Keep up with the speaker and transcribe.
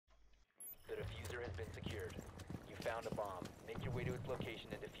has been secured. You found a bomb. Make your way to its location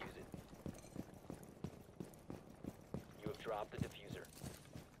and defuse it. You have dropped the diffuser.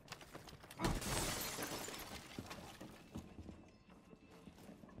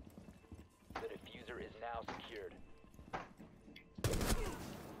 The diffuser is now secured.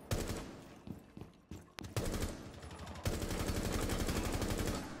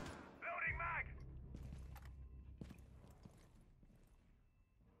 Loading mag!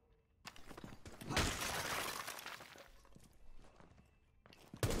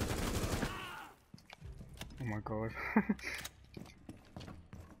 Oh my god.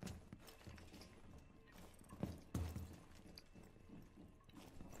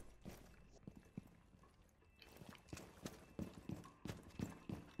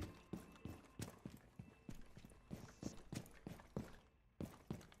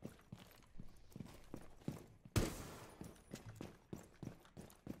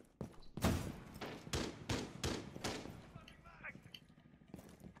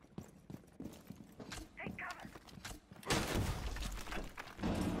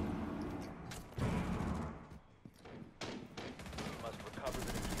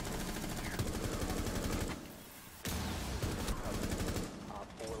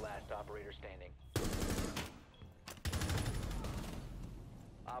 Operator standing.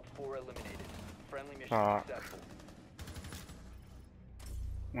 Op 4 eliminated. Friendly mission successful.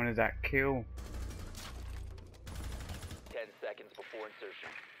 When is that kill? 10 seconds before insertion.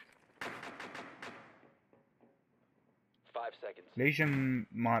 5 seconds. Legion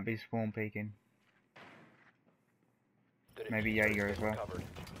might be spawn peeking. The Maybe diffuser Jaeger has as been well. recovered.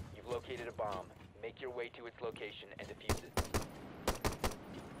 You've located a bomb. Make your way to its location and defuse it.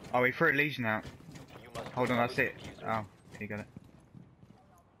 Oh, he threw a Legion out. You must Hold on, recover that's the it. diffuser. Oh, he got it.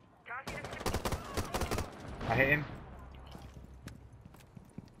 I hit him.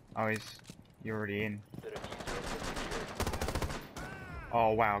 Oh, you're already in. The diffuser has been secured.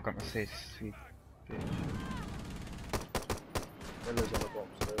 Oh wow, I got my assist. Sweet bitch. Miller's on the bottom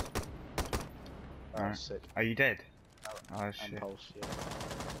stairs. Alright. Sick. Are you dead? Oh And shit. pulse, yeah.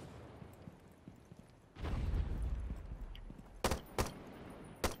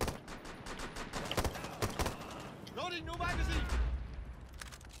 Loading new magazine!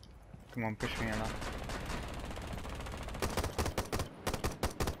 Come on, push me enough.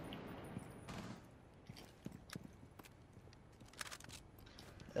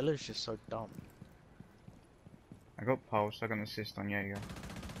 Ella's just so dumb. I got pulse, I got an assist on Jaeger.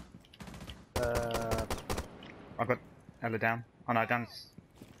 I got Ella down. Oh no, I downed.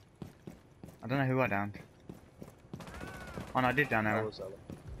 I don't know who I downed. Oh no, I did down That Ella. was Ella.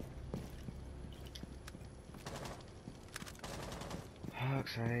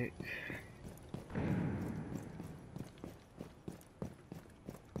 Fuck's sake.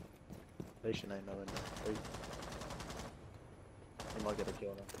 Nation ain't knowing that. He might get a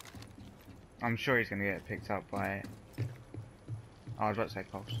kill now. I'm sure he's gonna get picked up by. Oh, I was about to say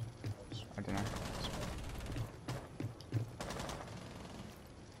pulse. I don't know.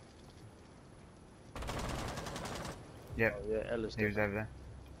 Yep, Oh, yeah, Ella's he was dead. over there.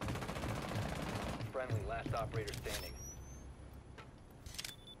 Friendly, last operator standing.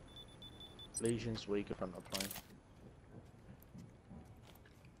 Legion's weak in front of the plane.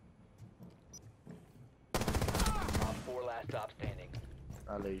 Op 4 last stop standing.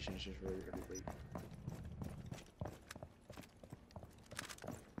 Our Legion's just really, really weak.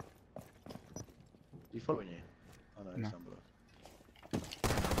 Is he following you? Oh no, he's No. down below.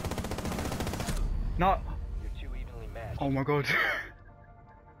 No! You're too evenly matched. Oh my god.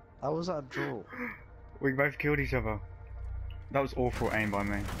 How was that a draw? We both killed each other. That was awful aim by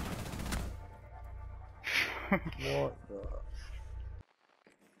me. What the?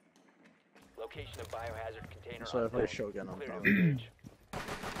 Location of biohazard container. So if I unknown. shotgun, I'm Clear to done. engage.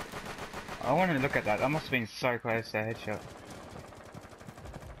 I wanted to look at that. That must have been so close to a headshot.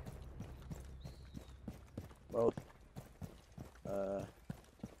 Well,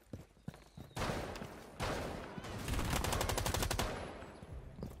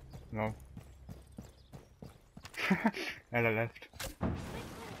 No. Ella left.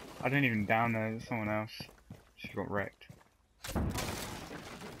 I didn't even down there, there's someone else. She got wrecked.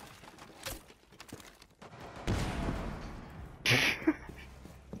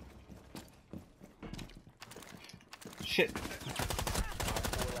 Shit, Op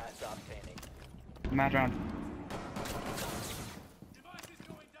 4 last stop standing. mad round.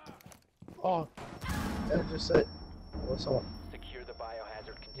 oh, Ella just said, what's up? Secure the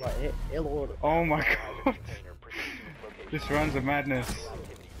biohazard container. Right, Ella ordered. Oh my Biohazard god. container. Proceed to its location. This run's a madness.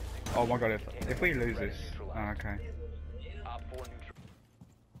 Activity. Oh my god, if we lose Threat this. neutralized. Oh, okay. Op 4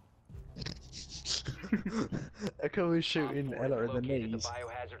 Echo was shooting Op 4 Ella has in the located knees, the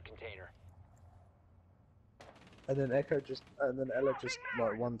biohazard container. and then Ella just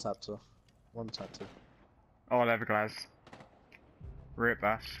like one tapped her. Oh, there, Glaz. Rip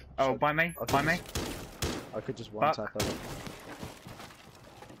us. Oh, So, by me? I could By me? I could just one Fuck. tap Ella.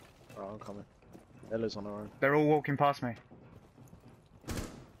 Oh, I'm coming. Ella's on her own. They're all walking past me.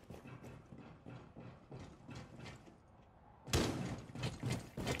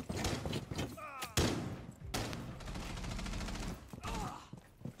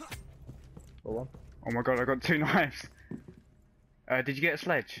 Go on. Oh my god, I got 2 knives. Did you get a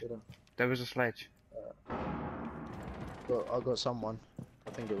sledge? Get on. There was a sledge. I got someone.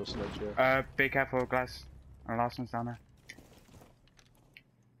 I think it was Sledge, yeah. Be careful, Glaz. And the last one's down there.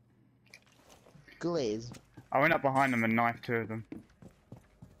 Glaze. I went up behind them and knifed 2 of them.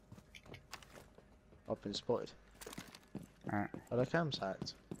 I've been spotted. Alright, Are their cams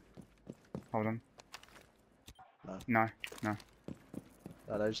hacked? hold on. No. No, no.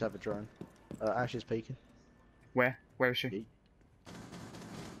 No, they just have a drone. Ash is peeking. Where? Where is she?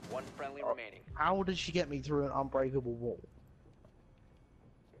 One friendly Oh. remaining. How did she get me through an unbreakable wall?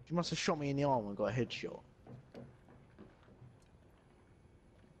 She must have shot me in the arm and got a headshot.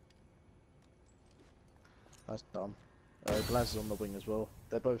 That's dumb. Glaz is on the wing as well.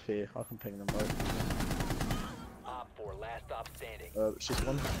 They're both here. I can ping them both. Op 4, last stop standing. She's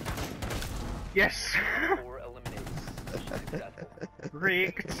one. Yes! 4 eliminated. Mission successful.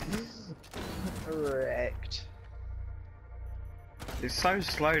 Rigged! Correct. It's so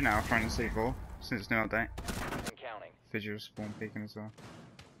slow now, front and C4, since new update. And counting. Visual spawn peeking as well.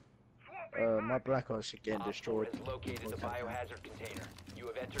 My black eyes should get Op 4 destroyed. has located the biohazard container. You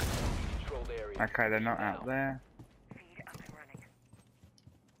have entered the controlled area. Okay, they're not out there.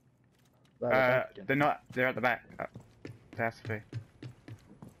 They're not, they're at the back. They have to be.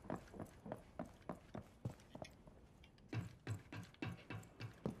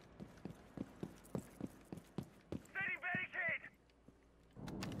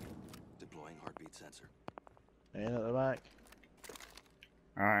 Deploying heartbeat sensor. In at the back.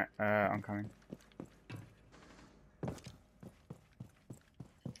 Alright, I'm coming.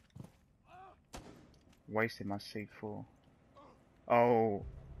 Wasted my C4. Oh. Oh,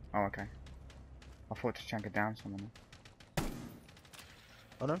 okay. I thought to chunk it down someone.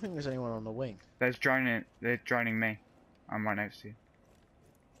 I don't think there's anyone on the wing. They're droning me. I'm right next to you.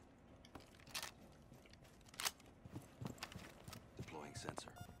 Deploying sensor.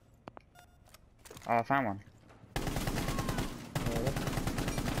 Oh, I found one.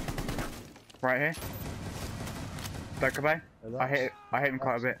 Right here. Doka Bay. I hit him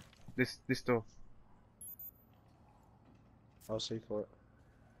quite a bit. This door. I'll see for it.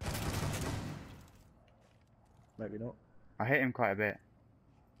 Maybe not. I hit him quite a bit.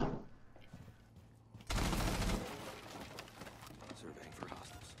 Surveying for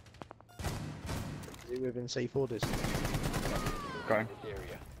hostiles. Is he within C4 distance? Got him. This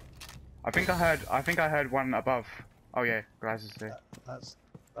area. I think I heard one above. Oh yeah, Glaz is there. That's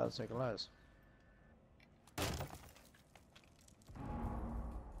a Glaz.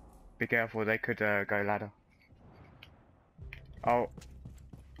 Be careful, they could go ladder. Oh,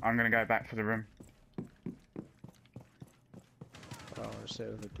 I'm gonna go back for the room. Oh, I'll sit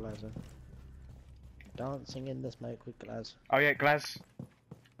with the Glaz in. Dancing in the smoke with Glaz. Oh yeah, Glaz.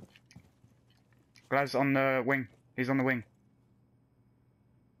 Glaz on the wing. He's on the wing.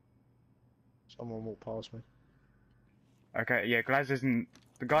 Someone walked past me. Okay, yeah, Glaz isn't.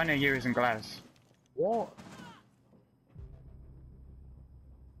 The guy near you isn't Glaz. What?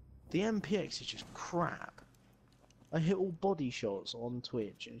 The MPX is just crap. I hit all body shots on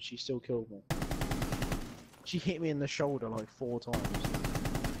Twitch and she still killed me. She hit me in the shoulder like 4 times.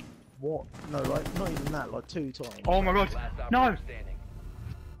 What? No, like, not even that, like 2 times. Oh my god, Last no! operator standing.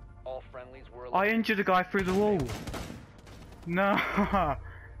 All friendlies were I eliminated. injured a guy through the wall. No.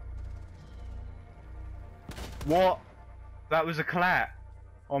 What? That was a collat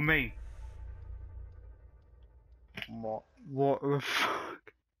on me. What? What the fuck?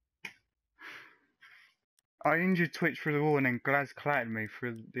 I injured Twitch through the wall and then Glaz clattered me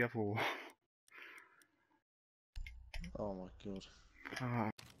through the other wall. Oh my god. Ah,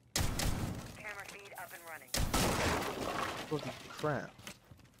 Camera feed up and running. Bloody crap.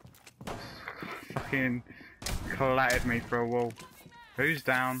 fucking clattered me through a wall. Who's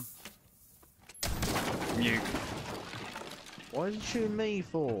down? Mute. Why is he shooting me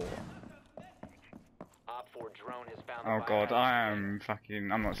for? Op 4 drone has found the Oh god, biohazard I container. am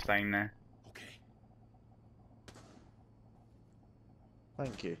fucking. I'm not staying there. Okay.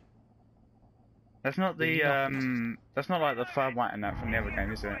 Thank you. That's not the Nothing. That's not like the third white and that from the other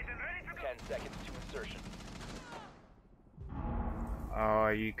game, is it? 10 seconds to insertion. Oh,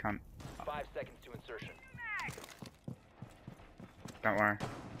 you can't. 5 seconds to insertion. Don't worry.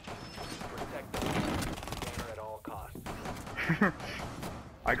 Protect the container at all costs.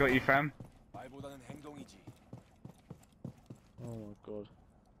 I got you, fam. 말보다는 행동이지. Oh my god.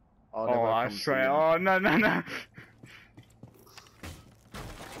 Oh, I swear. Oh, no, no, no.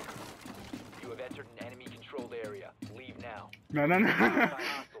 You have entered an enemy controlled area. Leave now. No, no, no.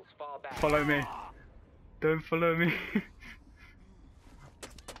 Hostiles, fall back. Follow me. Don't follow me.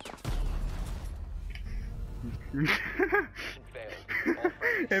 Mission failed. All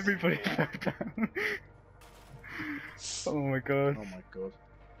friendlies Everybody fell down. Oh my god. Oh my god.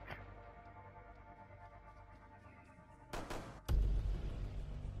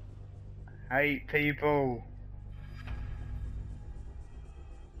 Hate people.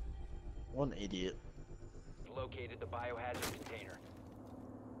 What an idiot. located the biohazard container.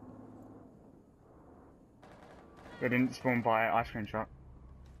 They didn't spawn by ice cream shop.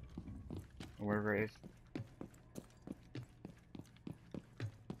 Or wherever it is.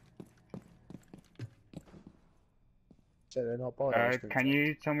 So they're not by ice cream Can shop.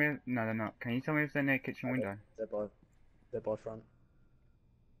 you tell me? No, they're not. Can you tell me if they're near kitchen window? They're by front.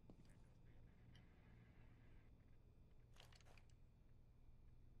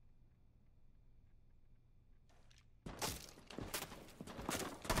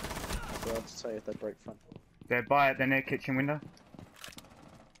 I'll be able to tell you if they break front. They're near kitchen window.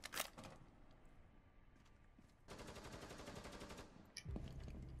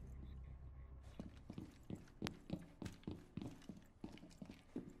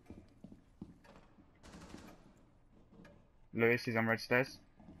 Lewis is on red stairs.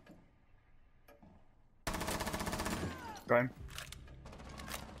 Got him.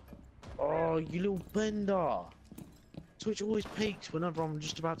 Oh, you little bender! Twitch always peeks whenever I'm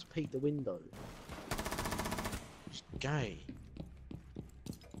just about to peek the window. It's gay.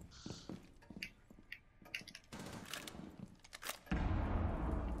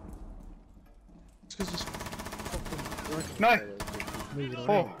 It's because it's fucking working. No! Moving around.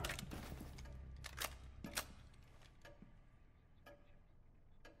 Four.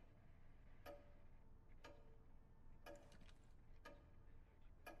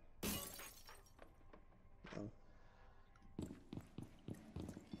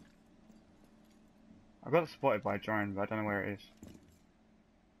 I got spotted by a drone, but I don't know where it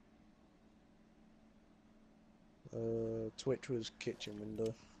is. Twitch was kitchen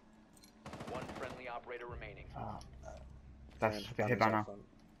window. One friendly operator remaining. That's And the Havana's Hibana. up front.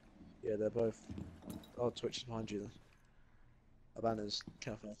 Yeah, they're both. Oh, Twitch is behind you then. Havana's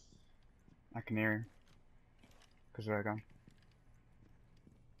cafe. I can hear him. Because we're gone.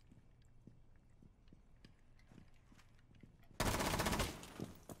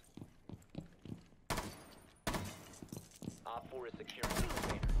 Op 4 is securing the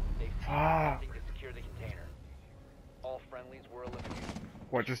container. They've Ah. attempting to secure the container. All friendlies were eliminated.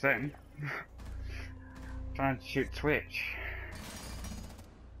 What, just then? Trying to shoot Twitch.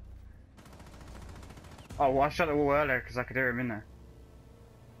 Oh, well, I shot the wall earlier because I could hear him in there.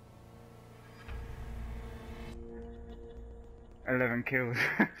 11 kills.